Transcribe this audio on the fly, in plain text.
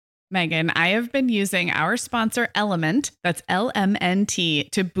Megan, I have been using our sponsor Element, that's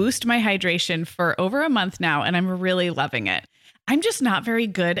LMNT, to boost my hydration for over a month now, and I'm really loving it. I'm just not very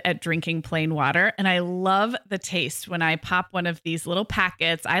good at drinking plain water, and I love the taste when I pop one of these little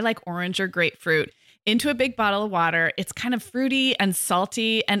packets. I like orange or grapefruit into a big bottle of water. It's kind of fruity and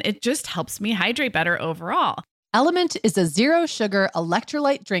salty, and it just helps me hydrate better overall. Element is a zero-sugar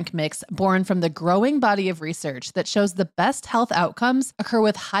electrolyte drink mix born from the growing body of research that shows the best health outcomes occur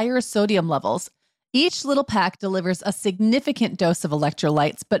with higher sodium levels. Each little pack delivers a significant dose of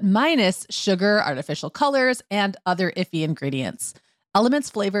electrolytes, but minus sugar, artificial colors, and other iffy ingredients. Element's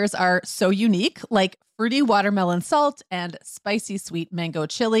flavors are so unique, like fruity watermelon salt and spicy sweet mango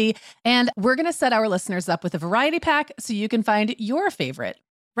chili. And we're going to set our listeners up with a variety pack so you can find your favorite.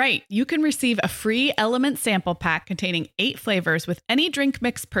 Right. You can receive a free Element sample pack containing 8 flavors with any drink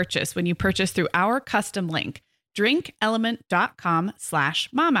mix purchase when you purchase through our custom link,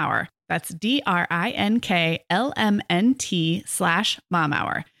 drinkelement.com/momhour. That's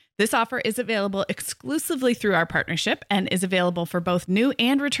DRINKLMNT/momhour. This is available exclusively through our partnership and is available for both new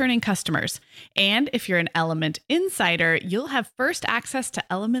and returning customers. And if you're an Element insider, you'll have first access to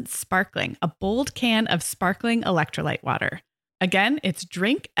Element Sparkling, a bold can of sparkling electrolyte water. Again, it's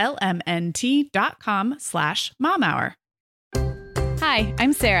drinklmnt.com/momhour. Hi,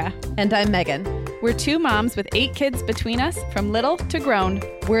 I'm Sarah. And I'm Megan. We're 2 moms with 8 kids between us, from little to grown.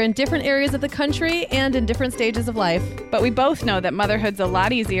 We're in different areas of the country and in different stages of life. But we both know that motherhood's a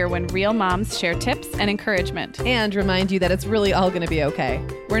lot easier when real moms share tips and encouragement. And remind you that it's really all going to be okay.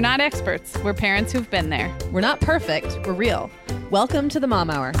 We're not experts. We're parents who've been there. We're not perfect. We're real. Welcome to the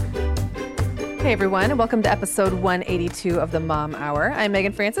Mom Hour. Hey everyone, and welcome to episode 182 of the Mom Hour. I'm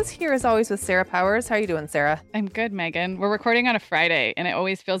Megan Francis, here as always with Sarah Powers. How are you doing, Sarah? I'm good, Megan. We're recording on a Friday, and it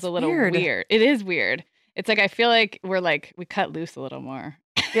always feels a little weird. It is weird. It's like I feel like we cut loose a little more.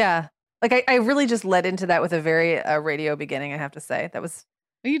 Yeah. Like I really just led into that with a very radio beginning, I have to say. That was...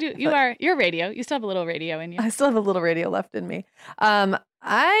 Well, you do. You're radio. You still have a little radio in you. I still have a little radio left in me.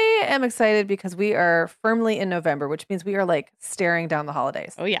 I am excited because we are firmly in November, which means we are like staring down the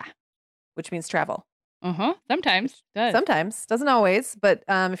holidays. Oh, yeah. Which means travel. Sometimes. Sometimes. Doesn't always. But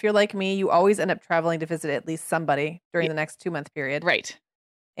if you're like me, you always end up traveling to visit at least somebody during the next 2-month period. Right.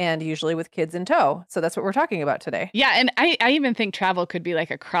 And usually with kids in tow. So that's what we're talking about today. Yeah. And I even think travel could be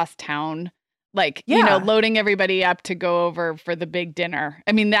like across town, like, you know, loading everybody up to go over for the big dinner.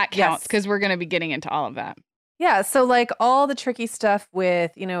 I mean, that counts because we're going to be getting into all of that. Yeah. So like all the tricky stuff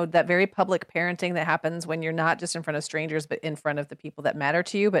with, you know, that very public parenting that happens when you're not just in front of strangers, but in front of the people that matter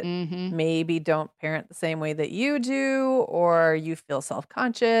to you, but maybe don't parent the same way that you do, or you feel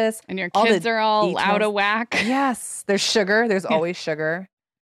self-conscious. And your kids are all out of whack. Yes. There's sugar. There's always sugar.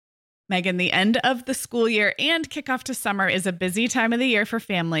 Megan, the end of the school year and kickoff to summer is a busy time of the year for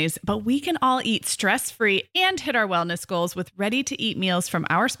families, but we can all eat stress-free and hit our wellness goals with ready-to-eat meals from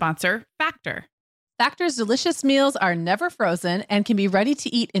our sponsor, Factor. Factor's delicious meals are never frozen and can be ready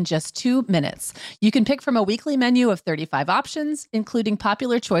to eat in just 2 minutes. You can pick from a weekly menu of 35 options, including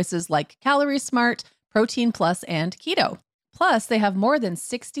popular choices like Calorie Smart, Protein Plus, and Keto. Plus, they have more than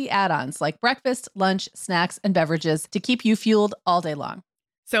 60 add-ons like breakfast, lunch, snacks, and beverages to keep you fueled all day long.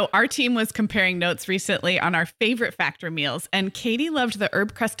 So our team was comparing notes recently on our favorite Factor meals, and Katie loved the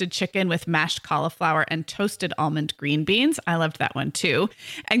herb-crusted chicken with mashed cauliflower and toasted almond green beans. I loved that one too.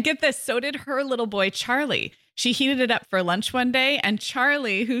 And get this, so did her little boy, Charlie. She heated it up for lunch one day, and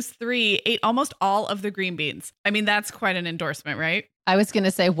Charlie, who's 3, ate almost all of the green beans. I mean, that's quite an endorsement, right? I was going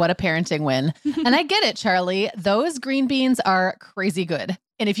to say, what a parenting win. And I get it, Charlie. Those green beans are crazy good.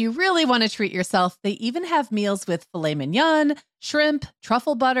 And if you really want to treat yourself, they even have meals with filet mignon, shrimp,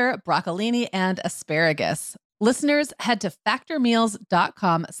 truffle butter, broccolini, and asparagus. Listeners, head to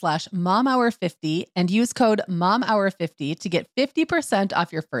factormeals.com/momhour50 and use code momhour50 to get 50%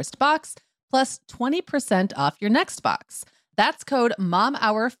 off your first box plus 20% off your next box. That's code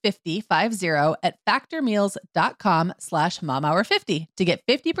momhour50 at factormeals.com/momhour50 to get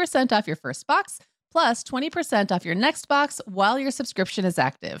 50% off your first box plus 20% off your next box while your subscription is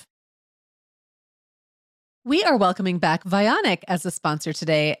active. We are welcoming back Vionic as a sponsor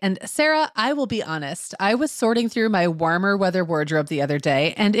today. And Sarah, I will be honest, I was sorting through my warmer weather wardrobe the other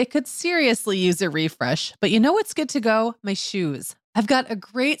day, and it could seriously use a refresh. But you know what's good to go? My shoes. I've got a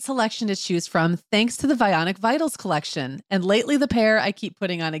great selection to choose from thanks to the Vionic Vitals collection. And lately, the pair I keep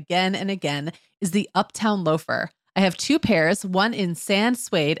putting on again and again is the Uptown Loafer. I have 2 pairs, one in sand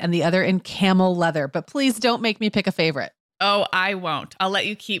suede and the other in camel leather, but please don't make me pick a favorite. Oh, I won't. I'll let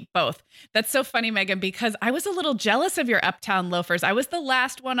you keep both. That's so funny, Megan, because I was a little jealous of your Uptown loafers. I was the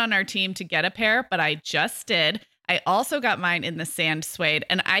last one on our team to get a pair, but I just did. I also got mine in the sand suede,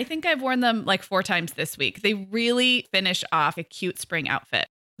 and I think I've worn them like 4 times this week. They really finish off a cute spring outfit.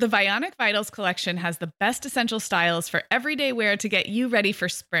 The Vionic Vitals collection has the best essential styles for everyday wear to get you ready for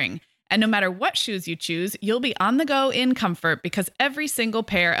spring. And no matter what shoes you choose, you'll be on the go in comfort because every single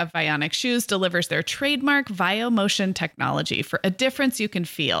pair of Vionic shoes delivers their trademark VioMotion technology for a difference you can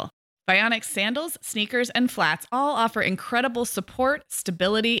feel. Vionic sandals, sneakers, and flats all offer incredible support,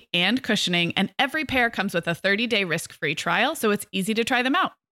 stability, and cushioning, and every pair comes with a 30-day risk-free trial, so it's easy to try them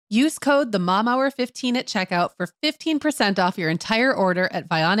out. Use code TheMomHour15 at checkout for 15% off your entire order at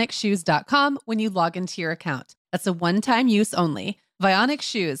VionicShoes.com when you log into your account. That's a one-time use only. Vionic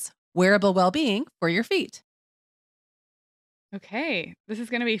Shoes. Wearable well-being for your feet. Okay, this is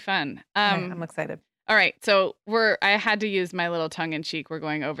going to be fun. I'm excited. All right, so I had to use my little tongue-in-cheek. We're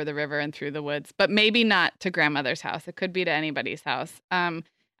going over the river and through the woods, but maybe not to grandmother's house. It could be to anybody's house. I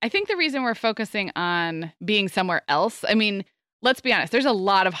think the reason we're focusing on being somewhere else, I mean, let's be honest, there's a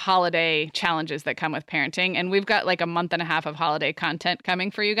lot of holiday challenges that come with parenting, and we've got like a month and a half of holiday content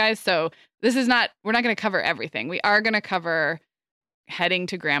coming for you guys. So we're not going to cover everything. We are going to cover heading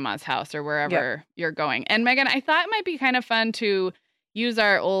to grandma's house or wherever you're going. And Megan, I thought it might be kind of fun to use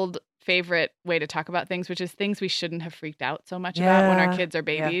our old favorite way to talk about things, which is things we shouldn't have freaked out so much about when our kids are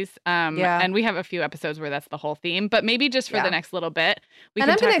babies. And we have a few episodes where that's the whole theme, but maybe just for the next little bit. I'm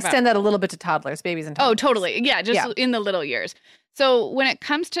going to extend that a little bit to toddlers, babies and toddlers. Oh, totally. Yeah, just in the little years. So when it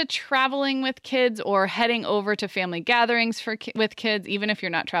comes to traveling with kids or heading over to family gatherings with kids, even if you're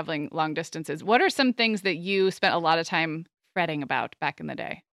not traveling long distances, what are some things that you spent a lot of time fretting about back in the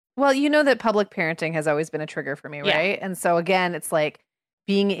day? Well, you know that public parenting has always been a trigger for me, right? And so again, it's like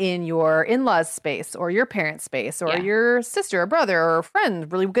being in your in-laws space or your parents' space or your sister or brother or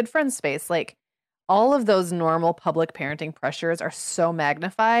friend, really good friend space. Like all of those normal public parenting pressures are so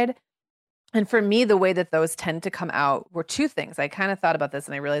magnified. And for me, the way that those tend to come out were 2 things. I kind of thought about this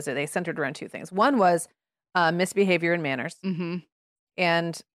and I realized that they centered around 2 things. One was misbehavior and manners. Mm-hmm.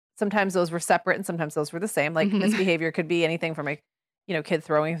 And sometimes those were separate and sometimes those were the same. Like misbehavior could be anything from a kid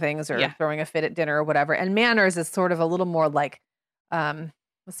throwing things or throwing a fit at dinner or whatever. And manners is sort of a little more like,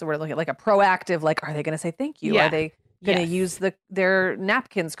 what's the word looking at? Like a proactive, like, are they going to say thank you? Are they going to use their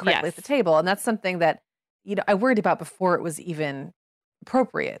napkins correctly at the table? And that's something that, I worried about before it was even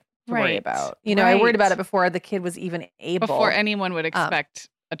appropriate to worry about. I worried about it before the kid was even able. Before anyone would expect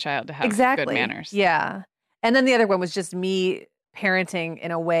a child to have good manners. Yeah. And then the other one was just me parenting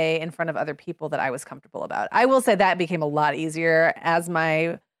in a way in front of other people that I was comfortable about. I will say that became a lot easier as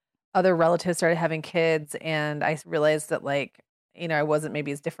my other relatives started having kids and I realized that I wasn't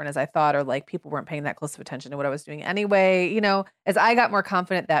maybe as different as I thought or like people weren't paying that close of attention to what I was doing anyway. As I got more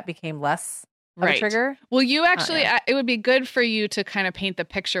confident, that became less of a trigger. Well, you actually, it would be good for you to kind of paint the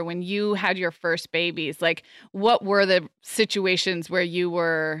picture when you had your first babies. Like, what were the situations where you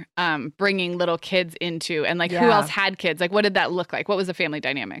were bringing little kids into and like who else had kids? Like, what did that look like? What was the family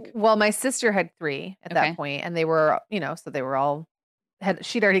dynamic? Well, my sister had 3 at that point, and they were, so they were all,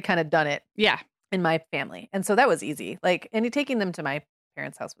 she'd already kind of done it. Yeah. In my family. And so that was easy. And taking them to my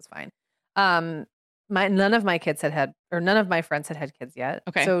parents' house was fine. None of my friends had had kids yet.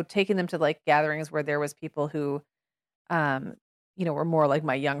 Okay. So taking them to gatherings where there was people who, were more like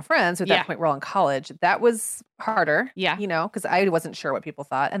my young friends who at that point were all in college, that was harder. Yeah. Because I wasn't sure what people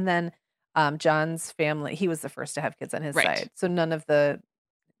thought. And then John's family, he was the first to have kids on his side. So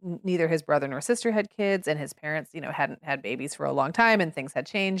neither his brother nor sister had kids, and his parents, hadn't had babies for a long time, and things had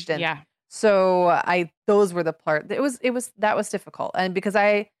changed. And so those were the part that was difficult. And because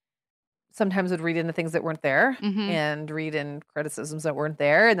I sometimes would read into things that weren't there and read in criticisms that weren't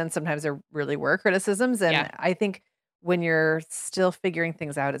there. And then sometimes there really were criticisms. And I think when you're still figuring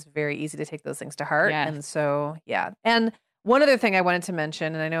things out, it's very easy to take those things to heart. Yes. And so, And one other thing I wanted to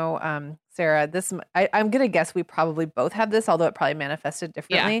mention, and I know, Sarah, I'm going to guess we probably both have this, although it probably manifested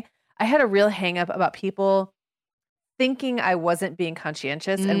differently. Yeah. I had a real hang up about people thinking I wasn't being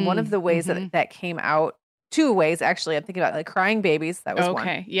conscientious. And one of the ways that came out, 2 ways, actually, I'm thinking about crying babies. That was one.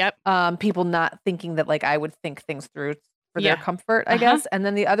 Okay. Yep. People not thinking that I would think things through for their comfort, I guess. And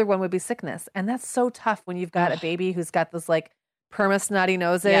then the other one would be sickness. And that's so tough when you've got a baby who's got those perma snotty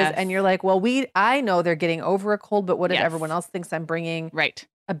noses and you're like, well, I know they're getting over a cold, but what if everyone else thinks I'm bringing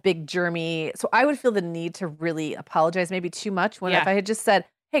a big germy? So I would feel the need to really apologize maybe too much when if I had just said,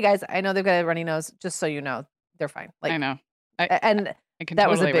 hey guys, I know they've got a runny nose, just so you know. They're fine. I know. I can that totally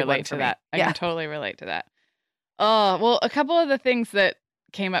was a big relate to that. I can totally relate to that. Oh, well, a couple of the things that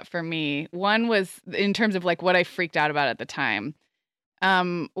came up for me. One was in terms of what I freaked out about at the time.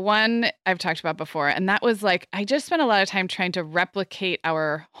 One I've talked about before, and that was I just spent a lot of time trying to replicate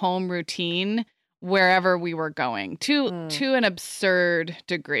our home routine wherever we were going to an absurd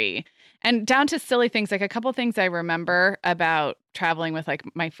degree. And down to silly things, like a couple things I remember about traveling with like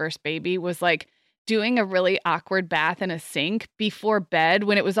my first baby was like doing a really awkward bath in a sink before bed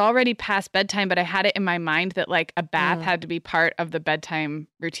when it was already past bedtime, but I had it in my mind that like a bath had to be part of the bedtime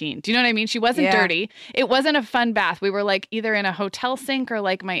routine. Do you know what I mean? She wasn't dirty. It wasn't a fun bath. We were like either in a hotel sink or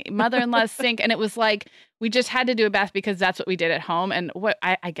like my mother-in-law's sink. And it was like, we just had to do a bath because that's what we did at home. And what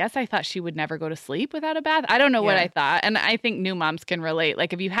I guess I thought she would never go to sleep without a bath. I don't know what I thought. And I think new moms can relate.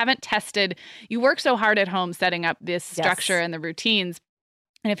 Like if you haven't tested, you work so hard at home setting up this structure and the routines.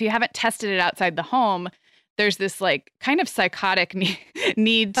 And if you haven't tested it outside the home, there's this like kind of psychotic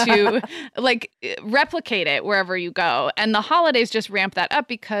need to like replicate it wherever you go. And the holidays just ramp that up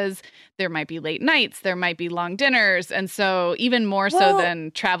because there might be late nights, there might be long dinners. And so even more so than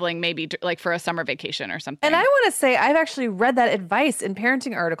traveling maybe like for a summer vacation or something. And I want to say I've actually read that advice in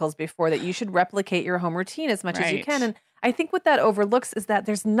parenting articles before that you should replicate your home routine as much as you can. And I think what that overlooks is that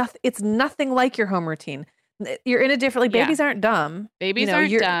it's nothing like your home routine. You're in a different, like babies aren't dumb. Babies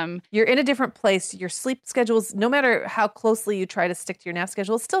aren't dumb. You're in a different place. Your sleep schedules, no matter how closely you try to stick to your nap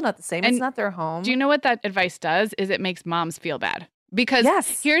schedule, it's still not the same. And it's not their home. Do you know what that advice does? Is it makes moms feel bad. Because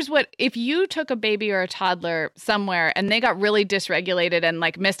here's what, if you took a baby or a toddler somewhere and they got really dysregulated and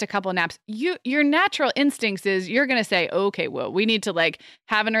like missed a couple of naps, your natural instincts is you're going to say, okay, well, we need to like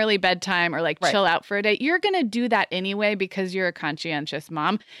have an early bedtime or like chill out for a day. You're going to do that anyway because you're a conscientious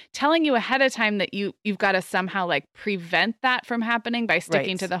mom. Telling you ahead of time that you've got to somehow like prevent that from happening by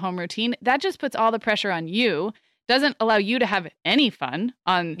sticking to the home routine, that just puts all the pressure on you. Doesn't allow you to have any fun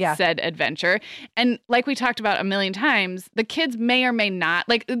on said adventure. And like we talked about a million times, the kids may or may not,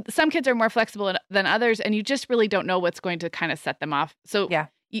 like some kids are more flexible than others, and you just really don't know what's going to kind of set them off. So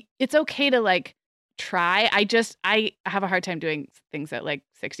it's okay to like try. I have a hard time doing things at like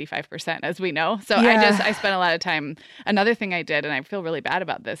 65%, as we know. So I spent a lot of time. Another thing I did, and I feel really bad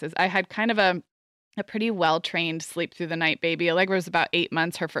about this, is I had kind of a pretty well-trained sleep through the night baby. Allegra was about 8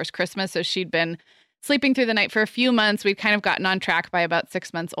 months, her first Christmas. So she'd been sleeping through the night for a few months. We'd kind of gotten on track by about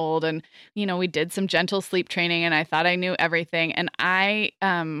 6 months old. And, you know, we did some gentle sleep training and I thought I knew everything.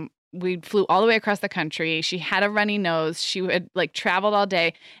 And we flew all the way across the country. She had a runny nose. She had like traveled all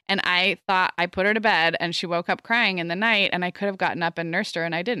day. And I thought I put her to bed and she woke up crying in the night and I could have gotten up and nursed her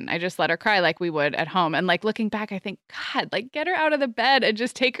and I didn't. I just let her cry like we would at home. And like looking back, I think, God, like get her out of the bed and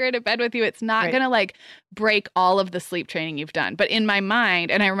just take her to bed with you. It's not going to like break all of the sleep training you've done. But in my mind,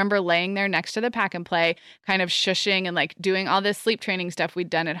 and I remember laying there next to the pack and play, kind of shushing and like doing all this sleep training stuff we'd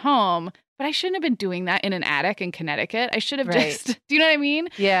done at home. But I shouldn't have been doing that in an attic in Connecticut. I should have just, do you know what I mean?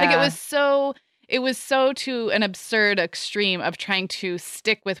 Yeah. Like it was so to an absurd extreme of trying to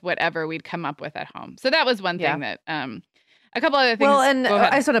stick with whatever we'd come up with at home. So that was one thing that, a couple other things. Well, and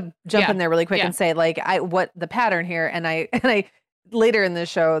I just want to jump in there really quick and say like, what the pattern here, and I later in the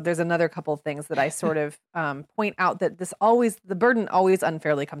show, there's another couple of things that I sort of point out that the burden always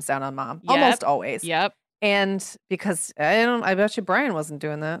unfairly comes down on mom. Almost always. Yep. And because I bet you Brian wasn't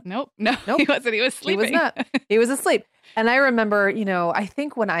doing that. Nope. He wasn't. He was sleeping. He was not. He was asleep. And I remember, you know, I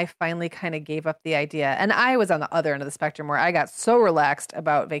think when I finally kind of gave up the idea, and I was on the other end of the spectrum where I got so relaxed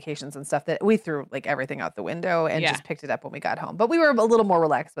about vacations and stuff that we threw like everything out the window and just picked it up when we got home. But we were a little more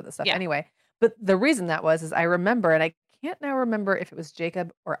relaxed about the stuff anyway. But the reason that is I remember, and I can't now remember if it was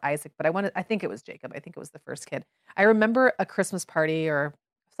Jacob or Isaac, but I think it was Jacob. I think it was the first kid. I remember a Christmas party or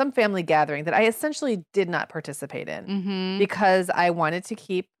some family gathering that I essentially did not participate in because I wanted to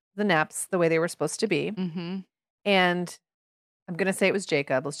keep the naps the way they were supposed to be. And I'm going to say it was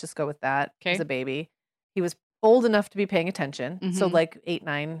Jacob. Let's just go with that. He was a baby. He was old enough to be paying attention. So like 8,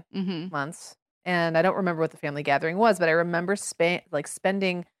 9 months. And I don't remember what the family gathering was, but I remember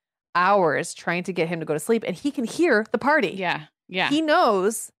spending hours trying to get him to go to sleep, and he can hear the party. Yeah. He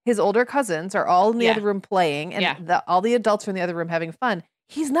knows his older cousins are all in the other room playing and all the adults are in the other room having fun.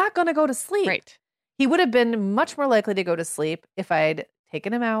 He's not going to go to sleep. Right. He would have been much more likely to go to sleep if I'd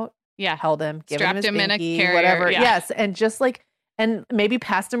taken him out, held him, strapped him in a carrier, whatever. Yes. And just like, and maybe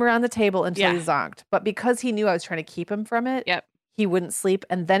passed him around the table until he zonked. But because he knew I was trying to keep him from it, he wouldn't sleep.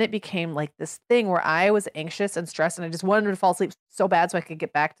 And then it became like this thing where I was anxious and stressed and I just wanted him to fall asleep so bad so I could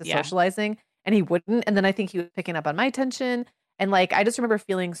get back to socializing. And he wouldn't. And then I think he was picking up on my tension. And like, I just remember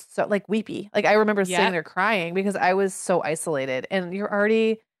feeling so like weepy. Like I remember sitting there crying because I was so isolated. And you're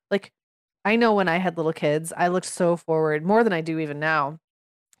already like, I know when I had little kids, I looked so forward more than I do even now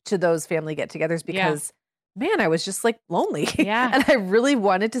to those family get-togethers because man, I was just like lonely. And I really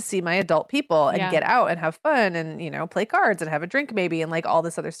wanted to see my adult people and get out and have fun and, you know, play cards and have a drink maybe and like all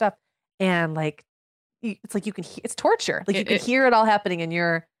this other stuff. And like, it's like you can it's torture. Like you can hear it all happening and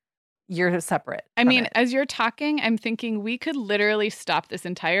you're you're separate. I mean, as you're talking, I'm thinking we could literally stop this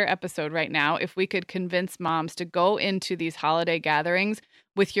entire episode right now if we could convince moms to go into these holiday gatherings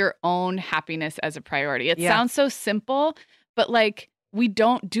with your own happiness as a priority. It sounds so simple, but like we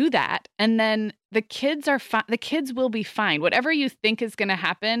don't do that. And then the kids are the kids will be fine. Whatever you think is going to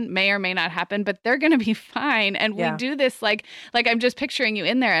happen may or may not happen, but they're going to be fine. And we do this like I'm just picturing you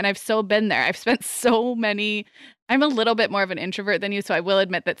in there, and I've so been there. I've spent so many. I'm a little bit more of an introvert than you, so I will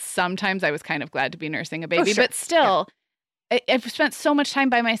admit that sometimes I was kind of glad to be nursing a baby, but still, I've spent so much time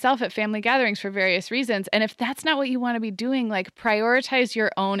by myself at family gatherings for various reasons. And if that's not what you want to be doing, like prioritize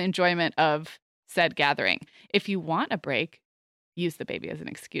your own enjoyment of said gathering. If you want a break, use the baby as an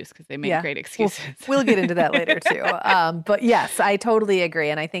excuse because they make great excuses. We'll get into that later too. But yes, I totally agree.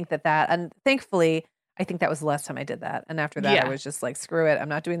 And I think that, and thankfully, I think that was the last time I did that. And after that, I was just like, screw it. I'm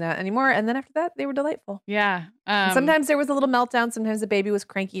not doing that anymore. And then after that, they were delightful. Yeah. Sometimes there was a little meltdown. Sometimes the baby was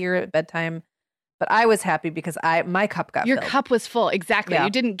crankier at bedtime. But I was happy because my cup got filled. Your cup was full. Exactly. Yeah. You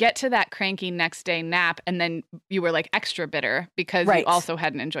didn't get to that cranky next day nap. And then you were like extra bitter because you also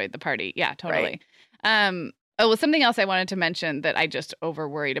hadn't enjoyed the party. Yeah, totally. Right. Something else I wanted to mention that I just over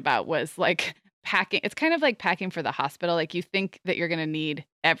worried about was like packing. It's kind of like packing for the hospital. Like you think that you're going to need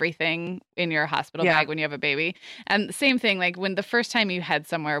everything in your hospital bag when you have a baby. And the same thing, like when the first time you head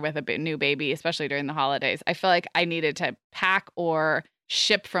somewhere with a new baby, especially during the holidays, I feel like I needed to pack or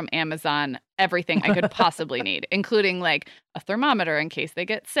ship from Amazon everything I could possibly need, including like a thermometer in case they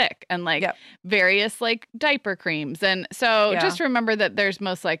get sick and like various like diaper creams. And so just remember that there's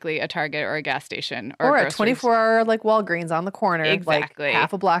most likely a Target or a gas station or a 24-hour like Walgreens on the corner, exactly, like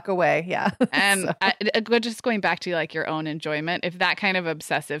half a block away. Yeah. And just going back to like your own enjoyment, if that kind of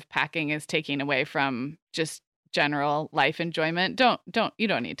obsessive packing is taking away from just general life enjoyment, you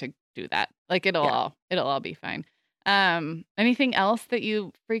don't need to do that. Like it'll all be fine. Anything else that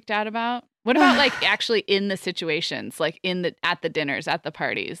you freaked out about? What about like actually in the situations, like at the dinners, at the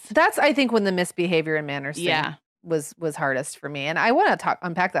parties? That's, I think, when the misbehavior and manners thing was hardest for me. And I want to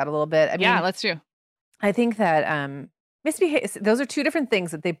unpack that a little bit. I mean, let's do. I think that those are two different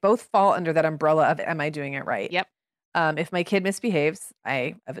things that they both fall under that umbrella of, am I doing it right? Yep. If my kid misbehaves,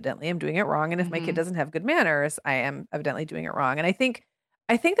 I evidently am doing it wrong. And if my kid doesn't have good manners, I am evidently doing it wrong. And I think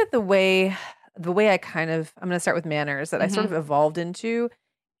that the way I'm going to start with manners that I sort of evolved into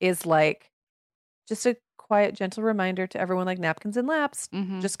is like just a quiet, gentle reminder to everyone, like napkins and laps,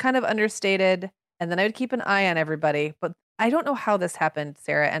 just kind of understated. And then I would keep an eye on everybody. But I don't know how this happened,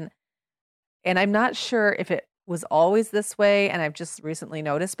 Sarah. And I'm not sure if it was always this way. And I've just recently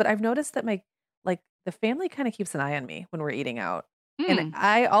noticed, but I've noticed that the family kind of keeps an eye on me when we're eating out. And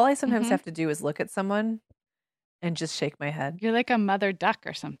all I sometimes have to do is look at someone and just shake my head. You're like a mother duck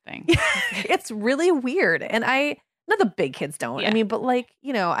or something. It's really weird. And not the big kids don't. I mean, but like,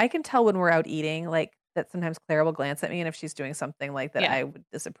 I can tell when we're out eating, like that sometimes Claire will glance at me, and if she's doing something like that I would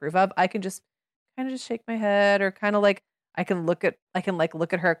disapprove of, I can just kind of just shake my head, or kind of like I can look at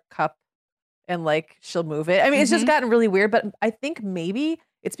her cup and like she'll move it. I mean, it's just gotten really weird, but I think maybe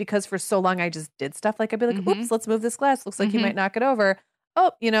it's because for so long I just did stuff like I'd be like, oops, let's move this glass. Looks like you might knock it over.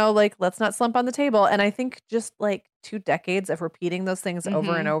 Oh, like let's not slump on the table. And I think just like 2 decades of repeating those things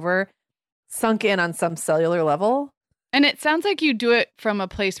over and over sunk in on some cellular level. And it sounds like you do it from a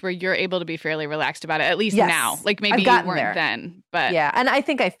place where you're able to be fairly relaxed about it, at least now. Like maybe you weren't then, but yeah. And I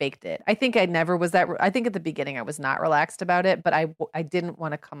think I faked it. I think I never was that. I think at the beginning I was not relaxed about it, but I didn't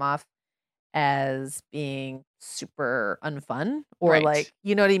want to come off as being super unfun or like,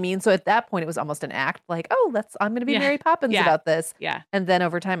 you know what I mean? So at that point it was almost an act, like, oh, I'm going to be Mary Poppins about this. Yeah. And then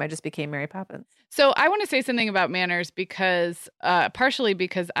over time I just became Mary Poppins. So I want to say something about manners because partially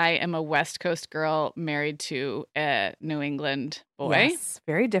because I am a West Coast girl married to a New England boy. Yes,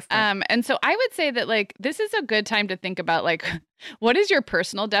 very different. And so I would say that like this is a good time to think about like what is your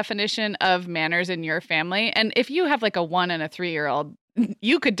personal definition of manners in your family? And if you have like a 1 and a 3-year-old,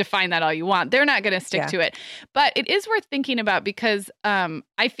 you could define that all you want. They're not going to stick to it. But it is worth thinking about because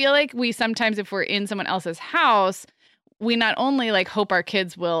I feel like we sometimes, if we're in someone else's house, we not only like hope our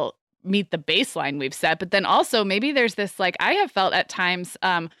kids will meet the baseline we've set, but then also maybe there's this like I have felt at times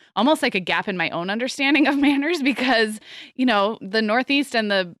almost like a gap in my own understanding of manners because, the Northeast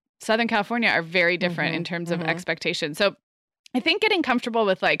and the Southern California are very different in terms of expectations. So I think getting comfortable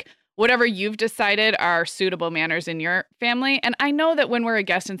with like whatever you've decided are suitable manners in your family. And I know that when we're a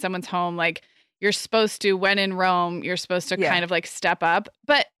guest in someone's home, like you're supposed to, when in Rome, you're supposed to kind of like step up,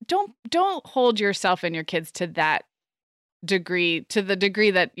 but don't hold yourself and your kids to that degree, to the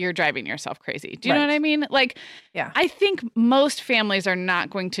degree that you're driving yourself crazy. Do you know what I mean? Like, I think most families are not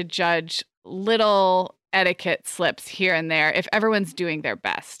going to judge little etiquette slips here and there if everyone's doing their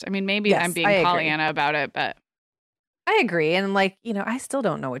best. I mean, maybe I'm being Pollyanna about it, but I agree. And like, I still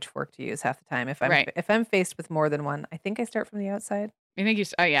don't know which fork to use half the time. If I'm faced with more than one, I think I start from the outside. I think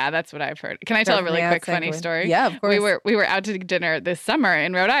oh yeah, that's what I've heard. Can I tell a really quick funny story? Yeah, of course. We were out to dinner this summer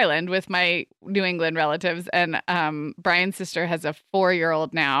in Rhode Island with my New England relatives, and Brian's sister has a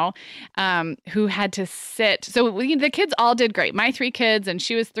 4-year-old now, who had to sit. So the kids all did great. My 3 kids, and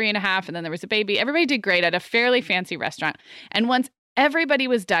she was 3.5, and then there was a baby. Everybody did great at a fairly fancy restaurant. And once everybody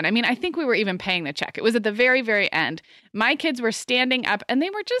was done, I mean, I think we were even paying the check. It was at the very, very end. My kids were standing up, and they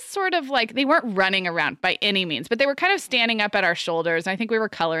were just sort of like, they weren't running around by any means, but they were kind of standing up at our shoulders. And I think we were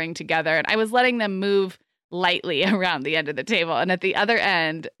coloring together, and I was letting them move lightly around the end of the table. And at the other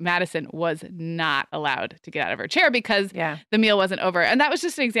end, Madison was not allowed to get out of her chair because the meal wasn't over. And that was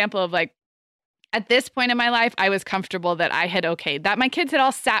just an example of like, at this point in my life, I was comfortable that I had okayed that. My kids had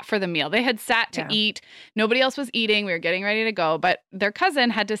all sat for the meal. They had sat to eat. Nobody else was eating. We were getting ready to go, but their cousin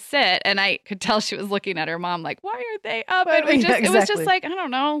had to sit, and I could tell she was looking at her mom like, why are they up? And it was just like, I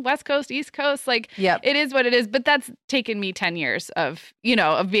don't know, West Coast, East Coast, like it is what it is. But that's taken me 10 years of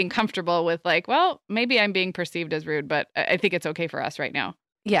being comfortable with like, well, maybe I'm being perceived as rude, but I think it's okay for us right now.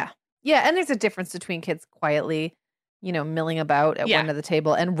 Yeah. Yeah. And there's a difference between kids quietly milling about at one end of the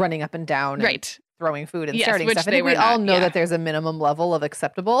table and running up and down and throwing food and starting stuff. I think we all know that there's a minimum level of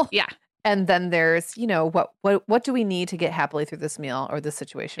acceptable. Yeah. And then there's, what do we need to get happily through this meal or this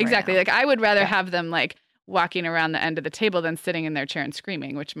situation? Exactly. Right now? Like I would rather have them like walking around the end of the table than sitting in their chair and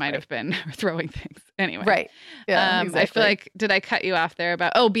screaming, which might have been throwing things. Anyway. Right. Yeah. Exactly. I feel like, did I cut you off there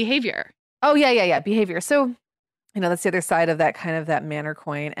about, behavior? Oh, yeah. Behavior. So, that's the other side of that kind of that manner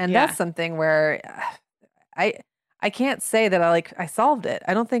coin. And that's something where I can't say that I solved it.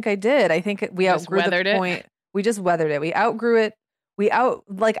 I don't think I did. I think we outgrew the point. We just weathered it. We outgrew it.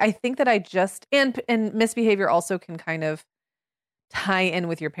 I think that I just, and misbehavior also can kind of tie in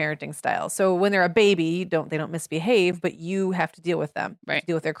with your parenting style. So when they're a baby, they don't misbehave, but you have to deal with them. Right.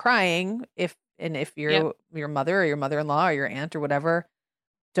 Deal with their crying. If your mother or your mother-in-law or your aunt or whatever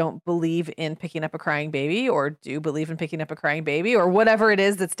don't believe in picking up a crying baby, or do believe in picking up a crying baby, or whatever it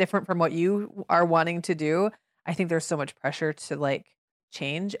is that's different from what you are wanting to do, I think there's so much pressure to like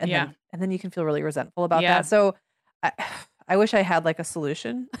change, and then you can feel really resentful about that. So I wish I had like a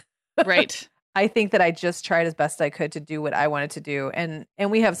solution. Right. I think that I just tried as best I could to do what I wanted to do, and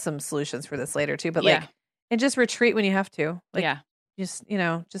we have some solutions for this later too. But and just retreat when you have to. Like, just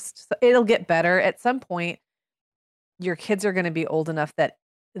it'll get better at some point. Your kids are going to be old enough that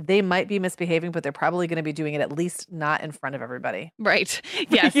they might be misbehaving, but they're probably going to be doing it at least not in front of everybody. Right.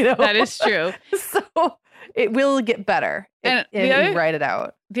 Yes, that is true. So it will get better and you write it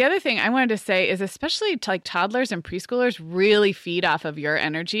out. The other thing I wanted to say is, especially like toddlers and preschoolers really feed off of your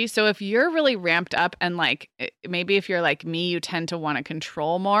energy. So if you're really ramped up and like, maybe if you're like me, you tend to want to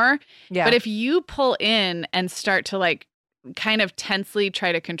control more. Yeah. But if you pull in and start to like kind of tensely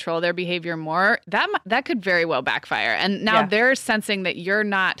try to control their behavior more, that could very well backfire. And now they're sensing that you're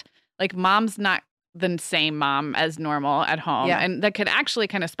not, like, mom's not the same mom as normal at home. Yeah. And that could actually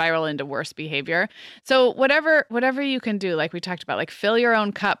kind of spiral into worse behavior. So whatever you can do, like we talked about, like fill your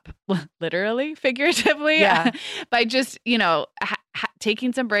own cup, literally, figuratively, by just,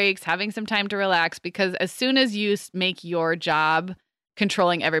 taking some breaks, having some time to relax, because as soon as you make your job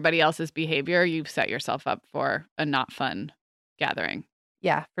controlling everybody else's behavior, you've set yourself up for a not fun gathering.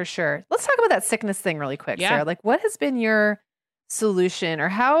 Yeah, for sure. Let's talk about that sickness thing really quick, Sarah. Like, what has been your solution, or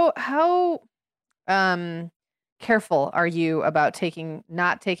how careful are you about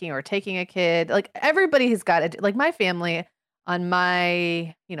not taking a kid? Like, everybody has got like my family on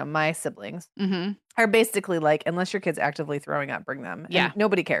my siblings are basically like, unless your kid's actively throwing up, bring them. And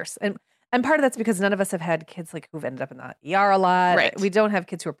nobody cares. And part of that's because none of us have had kids like who've ended up in the ER a lot. Right. We don't have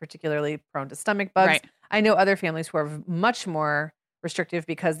kids who are particularly prone to stomach bugs. Right. I know other families who are much more restrictive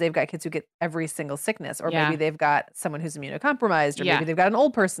because they've got kids who get every single sickness, or maybe they've got someone who's immunocompromised, or maybe they've got an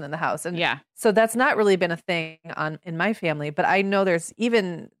old person in the house. And so that's not really been a thing in my family. But I know there's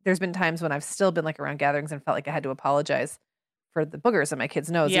been times when I've still been like around gatherings and felt like I had to apologize for the boogers on my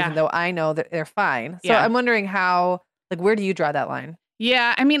kids' nose, even though I know that they're fine. So I'm wondering where do you draw that line?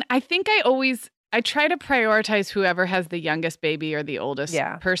 Yeah, I mean, I think I try to prioritize whoever has the youngest baby or the oldest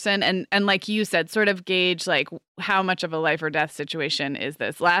person. And like you said, sort of gauge like how much of a life or death situation is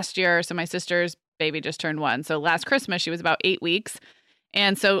this. Last year, so my sister's baby just turned 1. So last Christmas, she was about 8 weeks.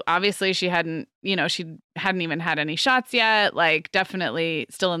 And so obviously she hadn't even had any shots yet, like definitely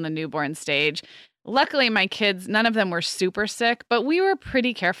still in the newborn stage. luckily my kids, none of them were super sick, but we were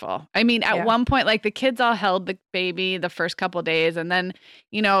pretty careful. I mean, at one point, like the kids all held the baby the first couple of days. And then,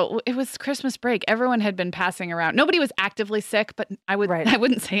 it was Christmas break. Everyone had been passing around. Nobody was actively sick, but I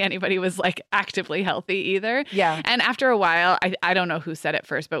wouldn't say anybody was like actively healthy either. Yeah. And after a while, I don't know who said it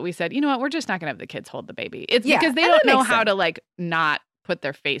first, but we said, you know what, we're just not going to have the kids hold the baby. It's because they don't know how to like not put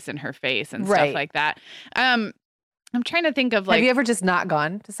their face in her face and stuff like that. I'm trying to think of like. Have you ever just not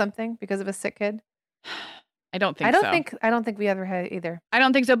gone to something because of a sick kid? I don't think so. I don't think we ever had it either. I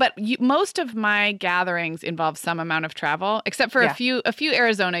don't think so. But most of my gatherings involve some amount of travel, except for a few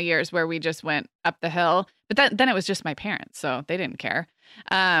Arizona years where we just went up the hill. But then it was just my parents, so they didn't care.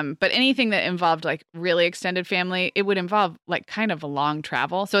 But anything that involved like really extended family, it would involve like kind of a long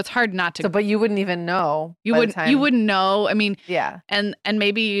travel. So it's hard not to. So, but you wouldn't even know. You wouldn't know. I mean, yeah. And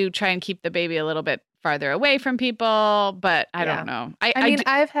maybe you try and keep the baby a little bit farther away from people, but I don't know. I mean,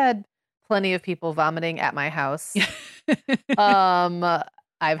 I've had plenty of people vomiting at my house.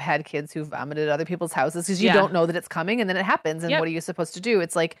 I've had kids who vomited at other people's houses because you don't know that it's coming, and then it happens. And what are you supposed to do?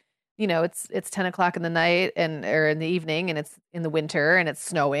 It's like, it's 10 o'clock in the night or in the evening, and it's in the winter, and it's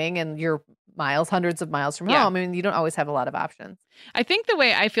snowing, and you're hundreds of miles from home. I mean, you don't always have a lot of options. I think the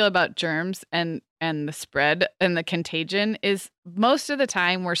way I feel about germs and the spread and the contagion is most of the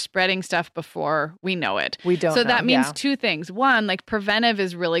time we're spreading stuff before we know it. We don't So know, that means two things. One, like preventive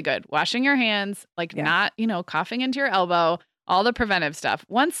is really good. Washing your hands, like not, coughing into your elbow, all the preventive stuff.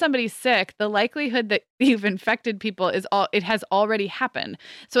 Once somebody's sick, the likelihood that you've infected people it has already happened.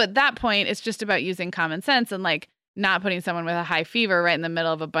 So at that point, it's just about using common sense and like not putting someone with a high fever right in the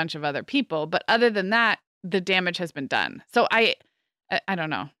middle of a bunch of other people. But other than that, the damage has been done. So I don't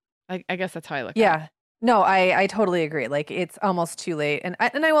know. I guess that's how I look at it. No, I totally agree. Like it's almost too late. And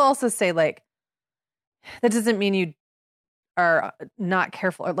I will also say like, that doesn't mean you are not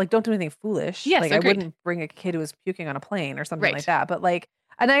careful or like don't do anything foolish. Yes, like agreed. I wouldn't bring a kid who was puking on a plane or something like that. But like,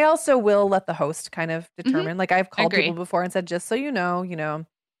 and I also will let the host kind of determine. Like I've called people before and said, just so you know,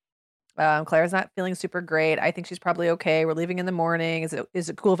 Claire's not feeling super great. I think she's probably okay. We're leaving in the morning. Is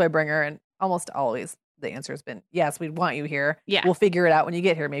it cool if I bring her? And almost always the answer has been, yes, we'd want you here. Yeah. We'll figure it out when you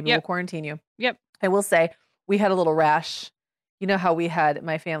get here. Maybe we'll quarantine you. Yep. I will say we had a little rash. You know how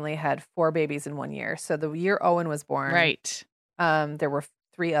my family had 4 babies in 1 year. So the year Owen was born. Right. There were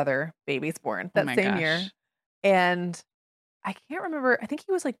 3 other babies born that same year. And I can't remember. I think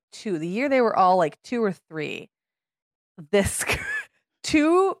he was like 2. The year they were all like 2 or 3. This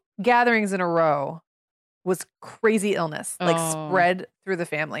 2 gatherings in a row was crazy illness, like spread through the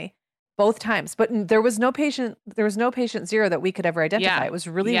family both times. But there was no patient 0 that we could ever identify. It was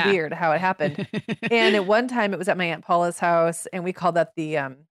really weird how it happened. And at one time it was at my Aunt Paula's house, and we called that the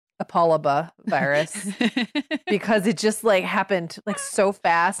Apolaba virus because it just like happened like so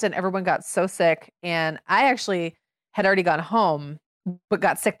fast and everyone got so sick. And I actually had already gone home, but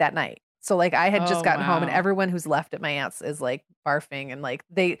got sick that night. So like I had just gotten home, and everyone who's left at my aunt's is like barfing, and like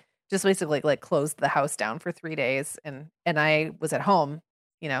they just basically like closed the house down for 3 days. And I was at home,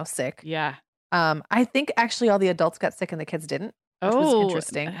 sick. Yeah. I think actually all the adults got sick and the kids didn't, which was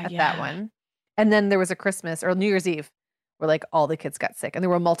interesting at that one. And then there was a Christmas or New Year's Eve where like all the kids got sick, and there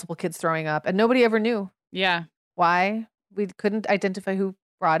were multiple kids throwing up, and nobody ever knew why. We couldn't identify who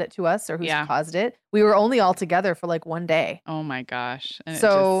brought it to us or who's caused it. We were only all together for like 1 day. Oh my gosh. And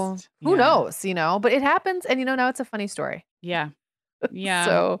so who knows, but it happens. And now it's a funny story. Yeah. Yeah.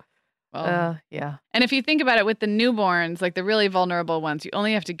 So, yeah. And if you think about it with the newborns, like the really vulnerable ones, you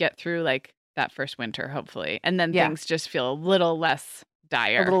only have to get through like that first winter, hopefully. And then things just feel a little less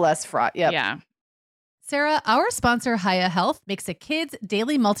dire. A little less fraught. Yep. Yeah. Sarah, our sponsor, Hiya Health, makes a kids'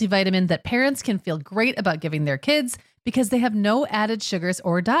 daily multivitamin that parents can feel great about giving their kids because they have no added sugars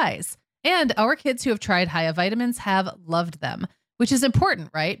or dyes. And our kids who have tried Hiya vitamins have loved them, which is important,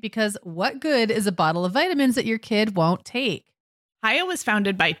 right? Because what good is a bottle of vitamins that your kid won't take? Hiya was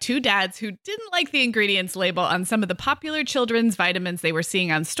founded by 2 dads who didn't like the ingredients label on some of the popular children's vitamins they were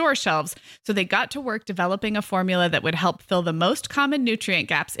seeing on store shelves, so they got to work developing a formula that would help fill the most common nutrient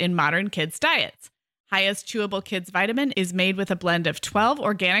gaps in modern kids' diets. Hiya's Chewable Kids Vitamin is made with a blend of 12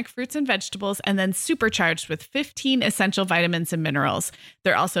 organic fruits and vegetables and then supercharged with 15 essential vitamins and minerals.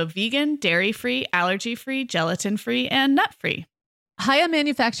 They're also vegan, dairy-free, allergy-free, gelatin-free, and nut-free. Hiya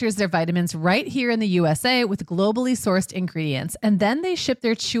manufactures their vitamins right here in the USA with globally sourced ingredients, and then they ship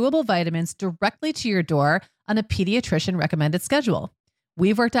their chewable vitamins directly to your door on a pediatrician recommended schedule.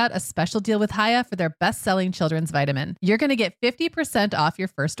 We've worked out a special deal with Hiya for their best-selling children's vitamin. You're going to get 50% off your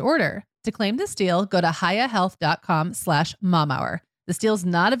first order. To claim this deal, go to hiyahealth.com/momhour. This deal's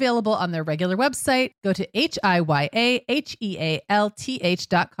not available on their regular website. Go to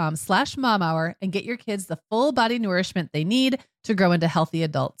HIYAHEALTH.com/momhour and get your kids the full body nourishment they need to grow into healthy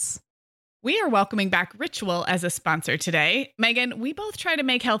adults. We are welcoming back Ritual as a sponsor today. Megan, we both try to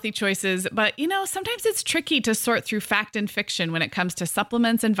make healthy choices, but sometimes it's tricky to sort through fact and fiction when it comes to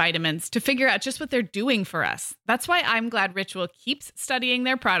supplements and vitamins to figure out just what they're doing for us. That's why I'm glad Ritual keeps studying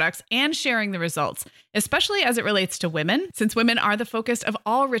their products and sharing the results, especially as it relates to women, since women are the focus of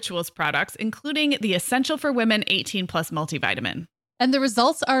all Ritual's products, including the Essential for Women 18 Plus multivitamin. And the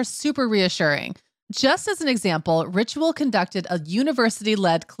results are super reassuring. Just as an example, Ritual conducted a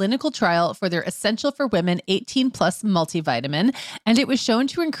university-led clinical trial for their Essential for Women 18 Plus multivitamin, and it was shown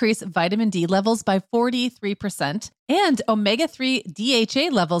to increase vitamin D levels by 43% and omega-3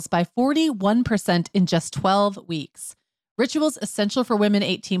 DHA levels by 41% in just 12 weeks. Ritual's Essential for Women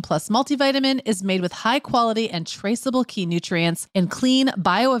 18 Plus multivitamin is made with high quality and traceable key nutrients in clean,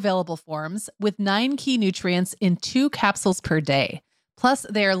 bioavailable forms with 9 key nutrients in 2 capsules per day. Plus,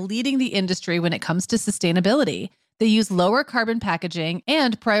 they are leading the industry when it comes to sustainability. They use lower carbon packaging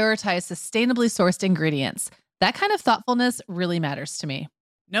and prioritize sustainably sourced ingredients. That kind of thoughtfulness really matters to me.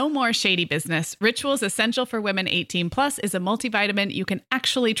 No more shady business. Ritual's Essential for Women 18 Plus is a multivitamin you can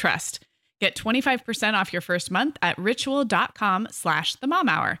actually trust. Get 25% off your first month at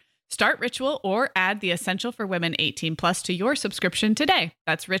ritual.com/themomhour. Start Ritual or add the Essential for Women 18 Plus to your subscription today.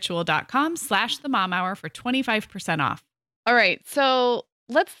 That's ritual.com/themomhour for 25% off. All right, so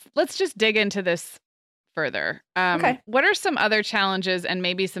let's just dig into this further. Okay. What are some other challenges and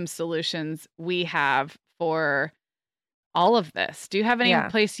maybe some solutions we have for all of this? Do you have any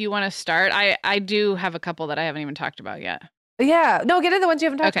place you want to start? I do have a couple that I haven't even talked about yet. Yeah. No, get into the ones you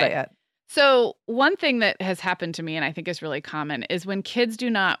haven't talked about yet. So one thing that has happened to me, and I think is really common, is when kids do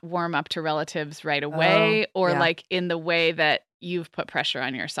not warm up to relatives right away or like in the way that you've put pressure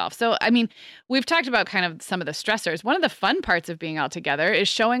on yourself. So, I mean, we've talked about kind of some of the stressors. One of the fun parts of being out together is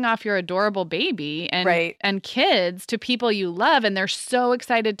showing off your adorable baby and kids to people you love, and they're so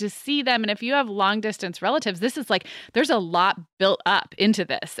excited to see them. And if you have long distance relatives, this is like, there's a lot built up into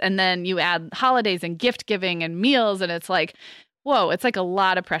this. And then you add holidays and gift giving and meals, and it's like, whoa, it's like a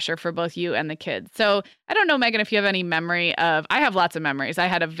lot of pressure for both you and the kids. So I don't know, Megan, if you have any memory of, I have lots of memories. I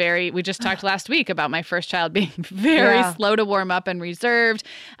had we just talked last week about my first child being very slow to warm up and reserved.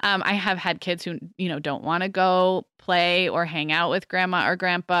 I have had kids who, don't want to go play or hang out with grandma or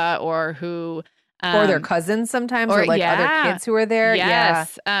grandpa, or who... or their cousins sometimes, or like other kids who are there.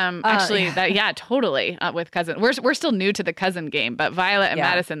 Yes. Actually, totally. With cousins. We're still new to the cousin game, but Violet and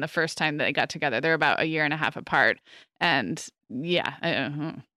Madison, the first time that they got together, they're about a year and a half apart. And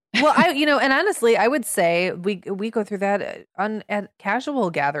well, and honestly, I would say we go through that at casual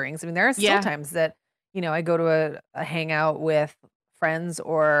gatherings. I mean, there are still times that, I go to a hangout with friends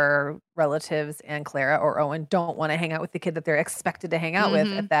or relatives, and Clara or Owen don't want to hang out with the kid that they're expected to hang out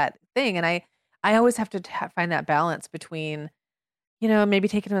with at that thing. And I always have to find that balance between, maybe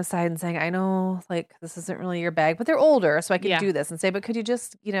taking them aside and saying, I know, like, this isn't really your bag, but they're older, so I can do this, and say, but could you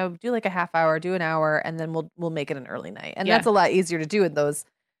just, do like a half hour, do an hour, and then we'll make it an early night. And that's a lot easier to do in those,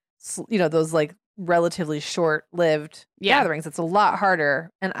 those like relatively short-lived gatherings. It's a lot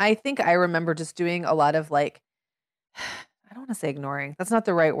harder. And I think I remember just doing a lot of like, I don't want to say ignoring. That's not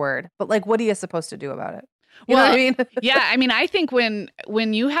the right word. But like, what are you supposed to do about it? You know what I mean? I mean, I think when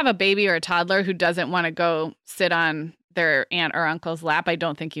you have a baby or a toddler who doesn't want to go sit on their aunt or uncle's lap, I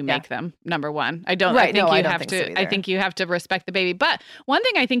don't think you make them, number one. I think you have to respect the baby. But one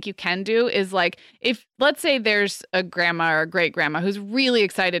thing I think you can do is, like, if let's say there's a grandma or a great grandma who's really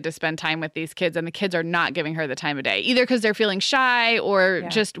excited to spend time with these kids, and the kids are not giving her the time of day, either because they're feeling shy or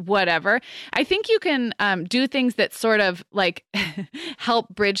just whatever. I think you can do things that sort of like help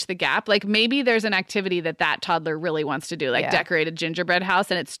bridge the gap. Like, maybe there's an activity that toddler really wants to do, like decorate a gingerbread house,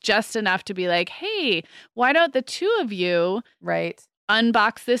 and it's just enough to be like, hey, why don't the two of you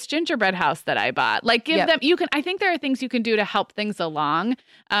unbox this gingerbread house that I bought? Like, give them, I think there are things you can do to help things along.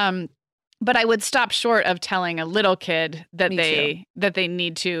 But I would stop short of telling a little kid that they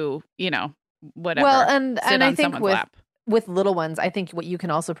need to, whatever. Well, and I think with little ones, I think what you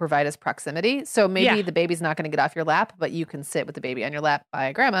can also provide is proximity. So maybe the baby's not going to get off your lap, but you can sit with the baby on your lap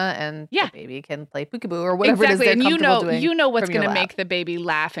by grandma, and the baby can play peekaboo or whatever it is they're comfortable doing. You know what's going to make the baby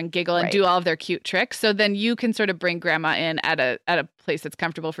laugh and giggle and do all of their cute tricks. So then you can sort of bring grandma in at a place that's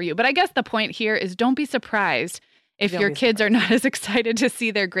comfortable for you. But I guess the point here is, don't be surprised if your kids are not as excited to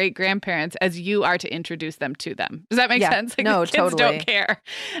see their great grandparents as you are to introduce them to them. Does that make sense? Like, no, the kids don't care.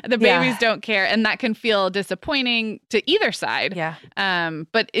 The babies don't care. And that can feel disappointing to either side. Yeah.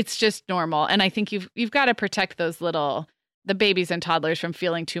 But it's just normal. And I think you've got to protect those little the babies and toddlers from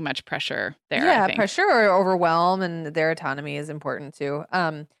feeling too much pressure there. Yeah, pressure or overwhelm, and their autonomy is important too.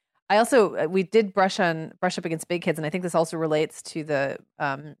 I also we did brush up against big kids, and I think this also relates to the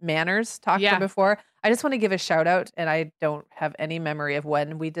manners talked from before. I just want to give a shout out, and I don't have any memory of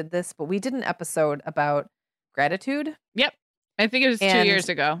when we did this, but we did an episode about gratitude. Yep, I think it was 2 years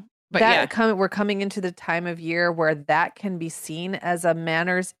ago. But we're coming into the time of year where that can be seen as a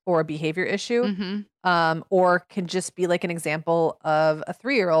manners or a behavior issue, or can just be like an example of a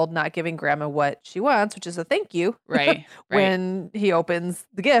 3-year-old not giving grandma what she wants, which is a thank you, right? when he opens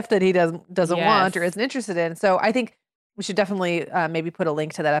the gift that he doesn't want or isn't interested in. So I think we should definitely maybe put a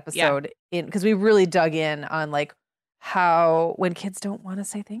link to that episode in, because we really dug in on like how when kids don't want to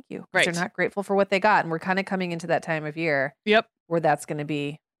say thank you, because they're not grateful for what they got, and we're kind of coming into that time of year, where that's going to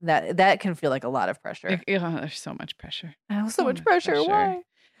be. That can feel like a lot of pressure. There's so much pressure. So much pressure. Why?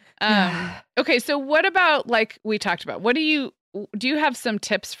 Okay, so what about, like we talked about, do you have some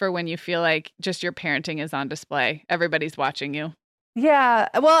tips for when you feel like just your parenting is on display? Everybody's watching you. Yeah.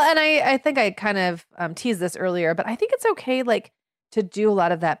 Well, and I think I kind of teased this earlier, but I think it's okay like to do a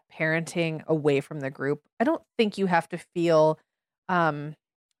lot of that parenting away from the group. I don't think you have to feel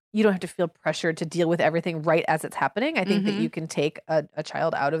you don't have to feel pressured to deal with everything right as it's happening. I think that you can take a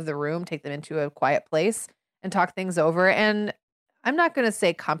child out of the room, take them into a quiet place and talk things over. And I'm not going to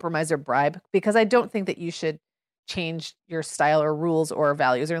say compromise or bribe, because I don't think that you should change your style or rules or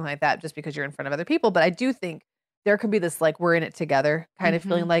values or anything like that just because you're in front of other people. But I do think there could be this like we're in it together kind of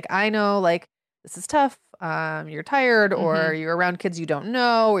feeling, like I know like this is tough. You're tired, or you're around kids you don't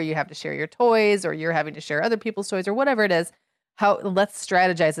know, or you have to share your toys, or you're having to share other people's toys, or whatever it is. Let's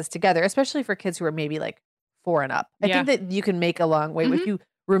strategize this together, especially for kids who are maybe like 4 and up. I think that you can make a long way if you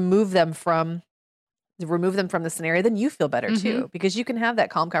remove them from the scenario, then you feel better too, because you can have that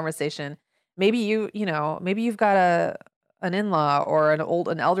calm conversation. Maybe maybe you've got an in-law or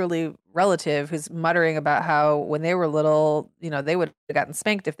an elderly relative who's muttering about how when they were little, they would have gotten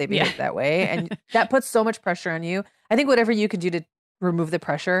spanked if they behaved that way. And that puts so much pressure on you. I think whatever you can do to remove the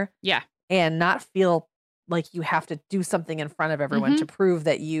pressure and not feel like you have to do something in front of everyone to prove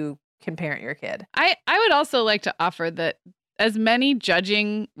that you can parent your kid. I would also like to offer that as many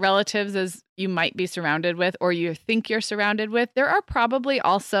judging relatives as you might be surrounded with, or you think you're surrounded with, there are probably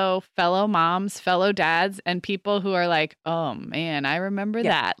also fellow moms, fellow dads, and people who are like, oh man, I remember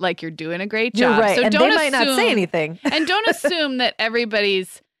that. Like, you're doing a great job. You're right. So and they might not say anything. And don't assume that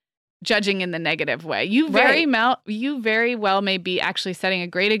everybody's judging in the negative way. You very well may be actually setting a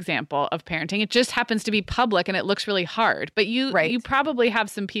great example of parenting. It just happens to be public and it looks really hard. But you probably have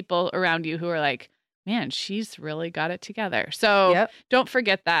some people around you who are like, man, she's really got it together. So don't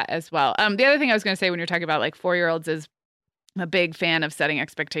forget that as well. The other thing I was going to say when you're talking about like 4-year-olds is I'm a big fan of setting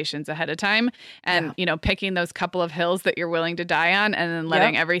expectations ahead of time and, picking those couple of hills that you're willing to die on and then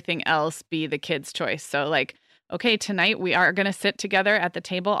letting everything else be the kid's choice. So like, okay, tonight we are going to sit together at the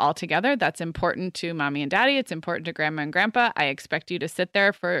table all together. That's important to mommy and daddy. It's important to grandma and grandpa. I expect you to sit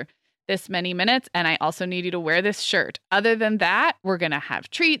there for this many minutes, and I also need you to wear this shirt. Other than that, we're going to have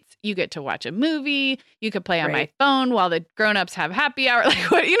treats. You get to watch a movie. You could play on my phone while the grown-ups have happy hour.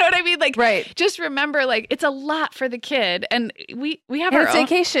 Like, what, you know what I mean? Like, just remember, like, it's a lot for the kid, and we have our own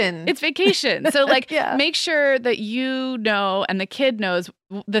vacation. It's vacation. So, like, make sure that you know and the kid knows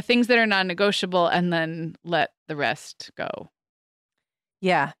the things that are non-negotiable, and then let the rest go.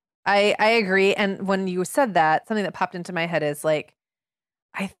 Yeah, I agree. And when you said that, something that popped into my head is like,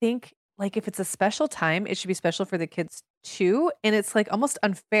 I think like if it's a special time, it should be special for the kids too. And it's like almost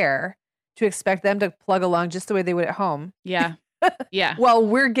unfair to expect them to plug along just the way they would at home. Yeah. Yeah. Well,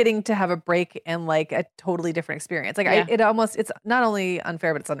 we're getting to have a break and like a totally different experience. Like it's not only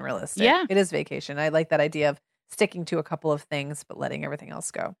unfair, but it's unrealistic. Yeah. It is vacation. I like that idea of sticking to a couple of things, but letting everything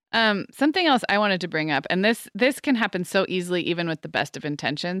else go. Something else I wanted to bring up, and this can happen so easily, even with the best of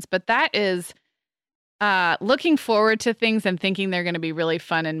intentions, but that is looking forward to things and thinking they're going to be really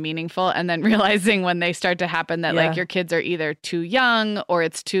fun and meaningful, and then realizing when they start to happen that like your kids are either too young or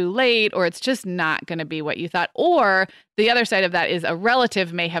it's too late or it's just not going to be what you thought. Or the other side of that is a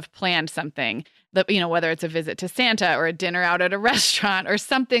relative may have planned something that, whether it's a visit to Santa or a dinner out at a restaurant or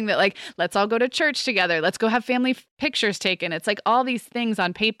something that like, let's all go to church together. Let's go have family pictures taken. It's like all these things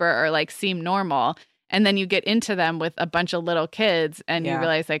on paper are like seem normal. And then you get into them with a bunch of little kids and you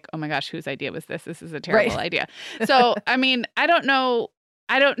realize like, oh my gosh, whose idea was this? This is a terrible idea. So, I mean, I don't know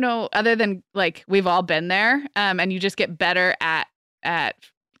other than like, we've all been there and you just get better at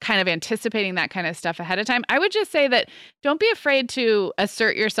kind of anticipating that kind of stuff ahead of time. I would just say that don't be afraid to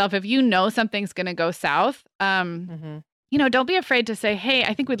assert yourself. If you know something's going to go south, don't be afraid to say, hey,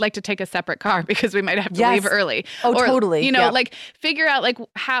 I think we'd like to take a separate car because we might have to leave early. Oh, or, totally. Like figure out like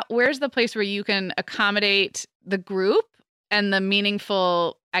where's the place where you can accommodate the group and the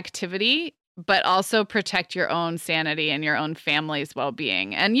meaningful activity, but also protect your own sanity and your own family's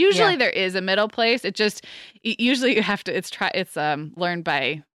well-being. And usually there is a middle place. Usually you have to, it's learned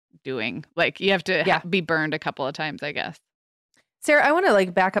by doing. Like you have to be burned a couple of times, I guess. Sarah, I want to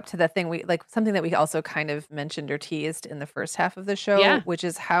like back up to that thing something that we also kind of mentioned or teased in the first half of the show, which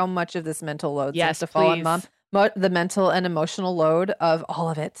is how much of this mental load seems to fall on mom. The mental and emotional load of all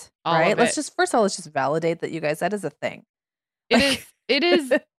of it, right? Let's just validate that you guys, that is a thing. It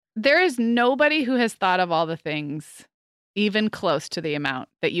is. There is nobody who has thought of all the things even close to the amount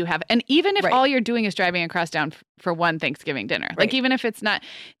that you have. And even if all you're doing is driving across town for one Thanksgiving dinner, like even if it's not,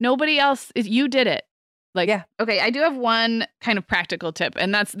 nobody else you did it. Like, okay, I do have one kind of practical tip,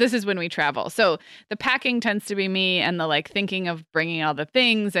 and this is when we travel. So the packing tends to be me, and the like thinking of bringing all the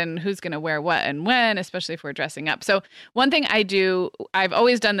things and who's going to wear what and when, especially if we're dressing up. So one thing I do, I've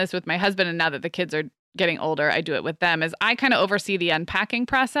always done this with my husband, and now that the kids are getting older, I do it with them, is I kind of oversee the unpacking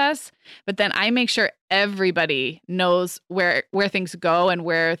process, but then I make sure everybody knows where things go and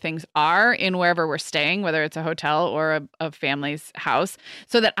where things are in wherever we're staying, whether it's a hotel or a family's house,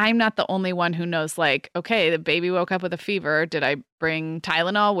 so that I'm not the only one who knows, like, okay, the baby woke up with a fever. Did I bring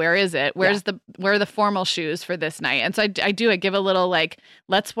Tylenol? Where is it? Where are the formal shoes for this night? And so I give a little like,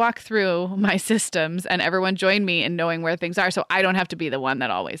 let's walk through my systems and everyone join me in knowing where things are, so I don't have to be the one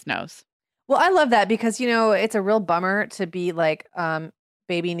that always knows. Well, I love that because, it's a real bummer to be like,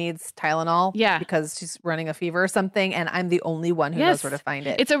 baby needs Tylenol because she's running a fever or something, and I'm the only one who knows where to find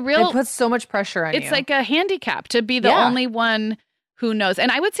it. It puts so much pressure on you. It's like a handicap to be the only one who knows. And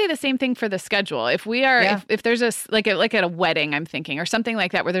I would say the same thing for the schedule. If we are, if there's like at a wedding, I'm thinking, or something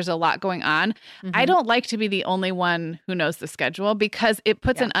like that, where there's a lot going on, I don't like to be the only one who knows the schedule because it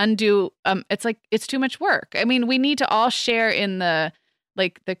puts an undue, it's too much work. I mean, we need to all share in the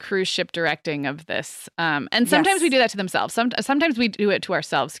cruise ship directing of this. And sometimes we do that to themselves. Sometimes we do it to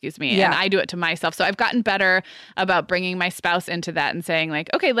ourselves, and I do it to myself. So I've gotten better about bringing my spouse into that and saying like,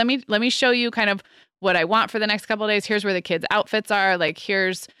 okay, let me show you kind of what I want for the next couple of days. Here's where the kids' outfits are. Like,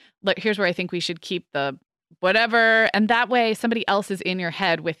 here's where I think we should keep the whatever. And that way somebody else is in your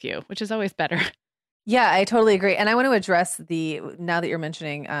head with you, which is always better. Yeah, I totally agree. And I want to address now that you're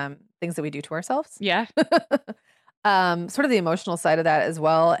mentioning things that we do to ourselves. Yeah. Sort of the emotional side of that as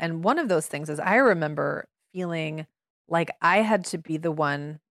well. And one of those things is I remember feeling like I had to be the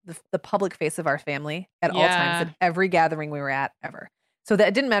one, the public face of our family at all times at every gathering we were at ever. So that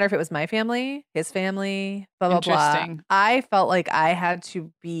it didn't matter if it was my family, his family, blah, blah, blah. I felt like I had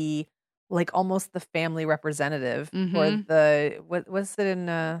to be like almost the family representative for what was it in,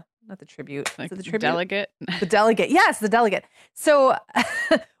 not the tribute. Like the tribute? Delegate? The delegate. Yes, the delegate. So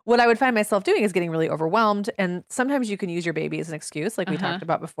what I would find myself doing is getting really overwhelmed. And sometimes you can use your baby as an excuse, like we talked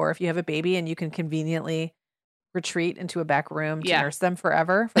about before. If you have a baby and you can conveniently retreat into a back room to nurse them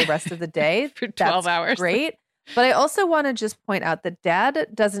forever for the rest of the day. For 12 hours. Great. But I also want to just point out that dad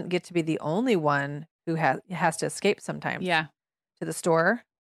doesn't get to be the only one who has to escape sometimes. Yeah. To the store.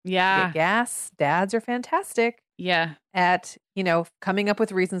 Yeah. Get gas. Dads are fantastic. Yeah. At, coming up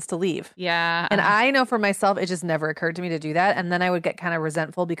with reasons to leave. Yeah. And I know for myself, it just never occurred to me to do that. And then I would get kind of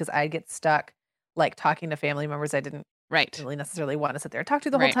resentful because I'd get stuck like talking to family members I didn't really necessarily want to sit there and talk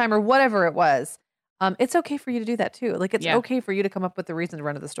to the whole time or whatever it was. It's okay for you to do that too. Like it's okay for you to come up with the reason to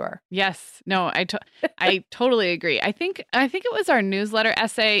run to the store. Yes. No, I totally agree. I think it was our newsletter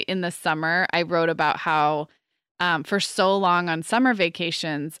essay in the summer. I wrote about how for so long on summer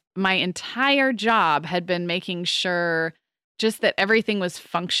vacations, my entire job had been making sure just that everything was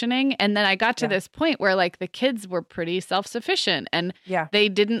functioning. And then I got to this point where like the kids were pretty self-sufficient and they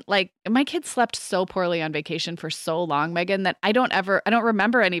didn't my kids slept so poorly on vacation for so long, Megan, that I don't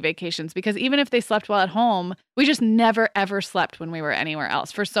remember any vacations because even if they slept well at home, we just never, ever slept when we were anywhere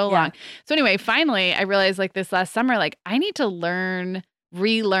else for so long. So anyway, finally I realized like this last summer, like I need to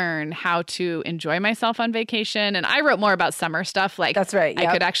relearn how to enjoy myself on vacation. And I wrote more about summer stuff. Like that's right.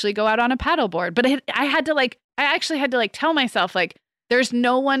 I could actually go out on a paddleboard, but I actually had to tell myself like, there's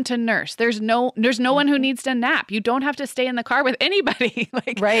no one to nurse. There's no one who needs to nap. You don't have to stay in the car with anybody.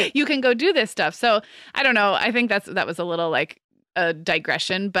 You can go do this stuff. So I don't know. I think that was a little like a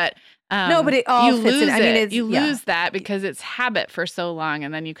digression, but no, but it all fits in. I mean, you lose that because it's habit for so long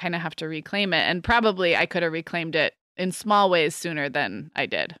and then you kind of have to reclaim it. And probably I could have reclaimed it in small ways sooner than I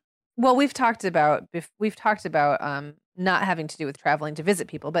did. Well, we've talked about not having to do with traveling to visit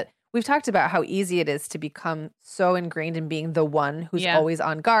people, but we've talked about how easy it is to become so ingrained in being the one who's always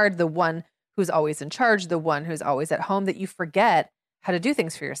on guard, the one who's always in charge, the one who's always at home, that you forget how to do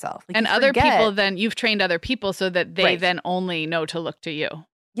things for yourself. Like, and other people, then you've trained other people so that they then only know to look to you.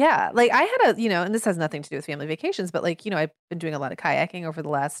 Yeah. Like I had and this has nothing to do with family vacations, but like, I've been doing a lot of kayaking over the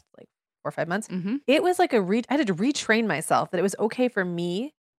last like 4 or 5 months. Mm-hmm. It was like I had to retrain myself that it was okay for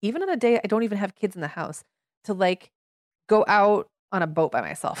me, even on a day I don't even have kids in the house, to like go out on a boat by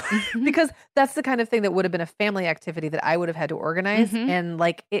myself because that's the kind of thing that would have been a family activity that I would have had to organize. And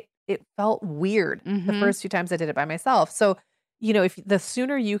like, it felt weird the first few times I did it by myself. So, if the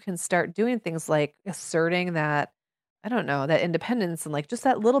sooner you can start doing things like asserting that, I don't know, that independence and like just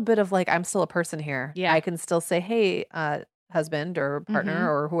that little bit of like, I'm still a person here. Yeah. I can still say, hey, husband or partner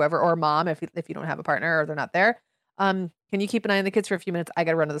or whoever, or mom, if you don't have a partner or they're not there. Can you keep an eye on the kids for a few minutes? I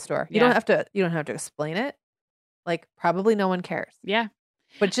got to run to the store. You don't have to explain it. Like probably no one cares. Yeah.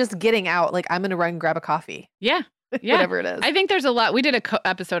 But just getting out, like I'm going to run and grab a coffee. Yeah. Yeah. Whatever it is. I think there's a lot. We did a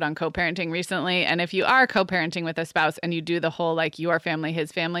episode on co-parenting recently. And if you are co-parenting with a spouse and you do the whole like your family,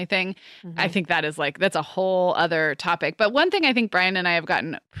 his family thing, I think that is like, that's a whole other topic. But one thing I think Brian and I have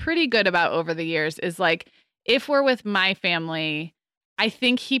gotten pretty good about over the years is like, if we're with my family, I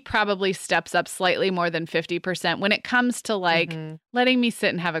think he probably steps up slightly more than 50% when it comes to like letting me sit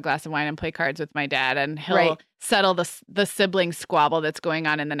and have a glass of wine and play cards with my dad. And he'll settle the sibling squabble that's going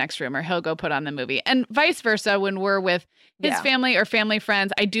on in the next room, or he'll go put on the movie. And vice versa, when we're with his family or family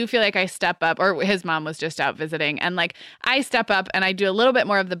friends, I do feel like I step up, or his mom was just out visiting, and like I step up and I do a little bit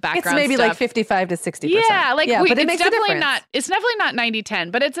more of the background It's maybe stuff. like 55 to 60%. Yeah, like but it it's makes definitely not, it's definitely not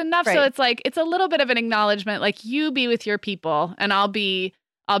 90-10, but it's enough so it's like, it's a little bit of an acknowledgement, like you be with your people and I'll be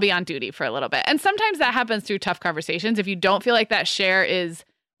on duty for a little bit. And sometimes that happens through tough conversations. If you don't feel like that share is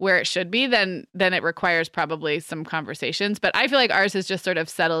where it should be, then it requires probably some conversations. But I feel like ours has just sort of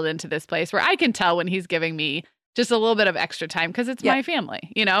settled into this place where I can tell when he's giving me just a little bit of extra time because it's my family,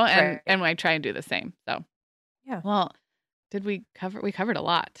 and when I try and do the same. So, yeah. Well, we covered a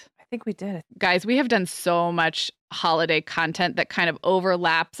lot. I think we did. Guys, we have done so much holiday content that kind of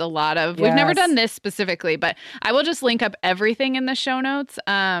overlaps a lot of, we've never done this specifically, but I will just link up everything in the show notes.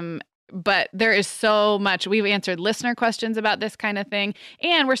 But there is so much. We've answered listener questions about this kind of thing,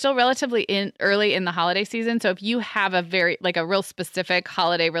 and we're still relatively early in the holiday season. So if you have a real specific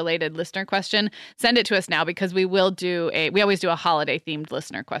holiday related listener question, send it to us now, because we always do a holiday themed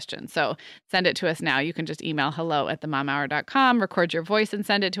listener question. So send it to us now. You can just email hello@themomhour.com, record your voice and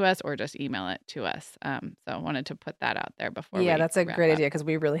send it to us, or just email it to us. So I wanted to put that out there before. Yeah, that's a great idea, because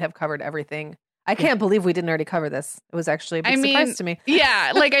we really have covered everything. I can't believe we didn't already cover this. It was actually a big surprise to me.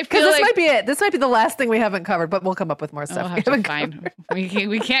 Yeah, like I feel this might be it. This might be the last thing we haven't covered, but we'll come up with more stuff. We'll have to find.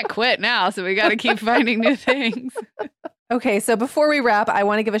 We can't quit now, so we got to keep finding new things. Okay, so before we wrap, I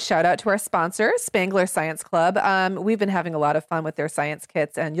want to give a shout out to our sponsor, Spangler Science Club. We've been having a lot of fun with their science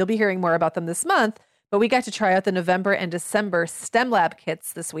kits, and you'll be hearing more about them this month. But we got to try out the November and December STEM Lab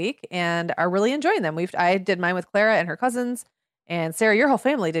kits this week, and are really enjoying them. I did mine with Clara and her cousins. And Sarah, your whole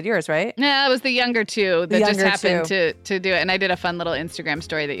family did yours, right? Yeah, it was the younger two that just happened to do it. And I did a fun little Instagram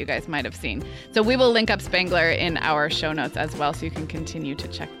story that you guys might have seen. So we will link up Spangler in our show notes as well, so you can continue to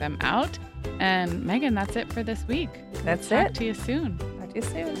check them out. And Megan, that's it for this week. That's it. Talk to you soon. Talk to you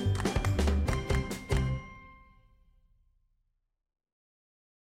soon.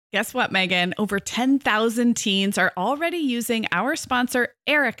 Guess what, Megan? Over 10,000 teens are already using our sponsor,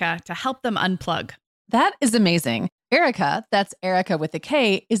 Erica, to help them unplug. That is amazing. Erica, that's Erica with a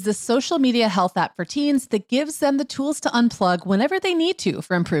K, is the social media health app for teens that gives them the tools to unplug whenever they need to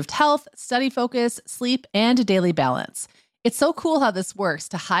for improved health, study focus, sleep, and daily balance. It's so cool how this works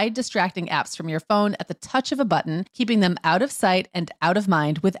to hide distracting apps from your phone at the touch of a button, keeping them out of sight and out of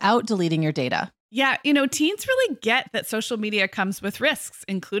mind without deleting your data. Yeah, teens really get that social media comes with risks,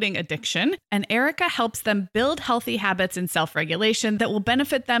 including addiction, and Erica helps them build healthy habits and self-regulation that will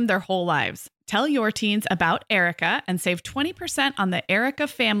benefit them their whole lives. Tell your teens about Erica and save 20% on the Erica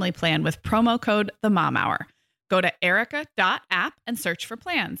family plan with promo code TheMomHour. Go to erica.app and search for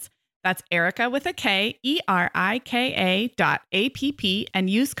plans. That's Erica with a K, ERIKA.app, and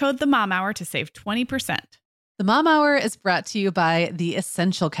use code TheMomHour to save 20%. The Mom Hour is brought to you by The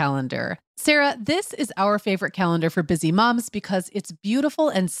Essential Calendar. Sarah, this is our favorite calendar for busy moms because its beautiful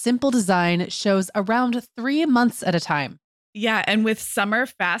and simple design shows around 3 months at a time. Yeah, and with summer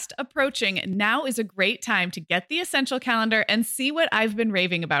fast approaching, now is a great time to get the Essential Calendar and see what I've been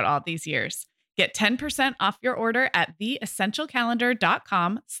raving about all these years. Get 10% off your order at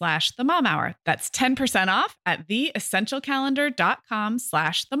theessentialcalendar.com/themomhour. That's 10% off at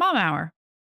theessentialcalendar.com/themomhour.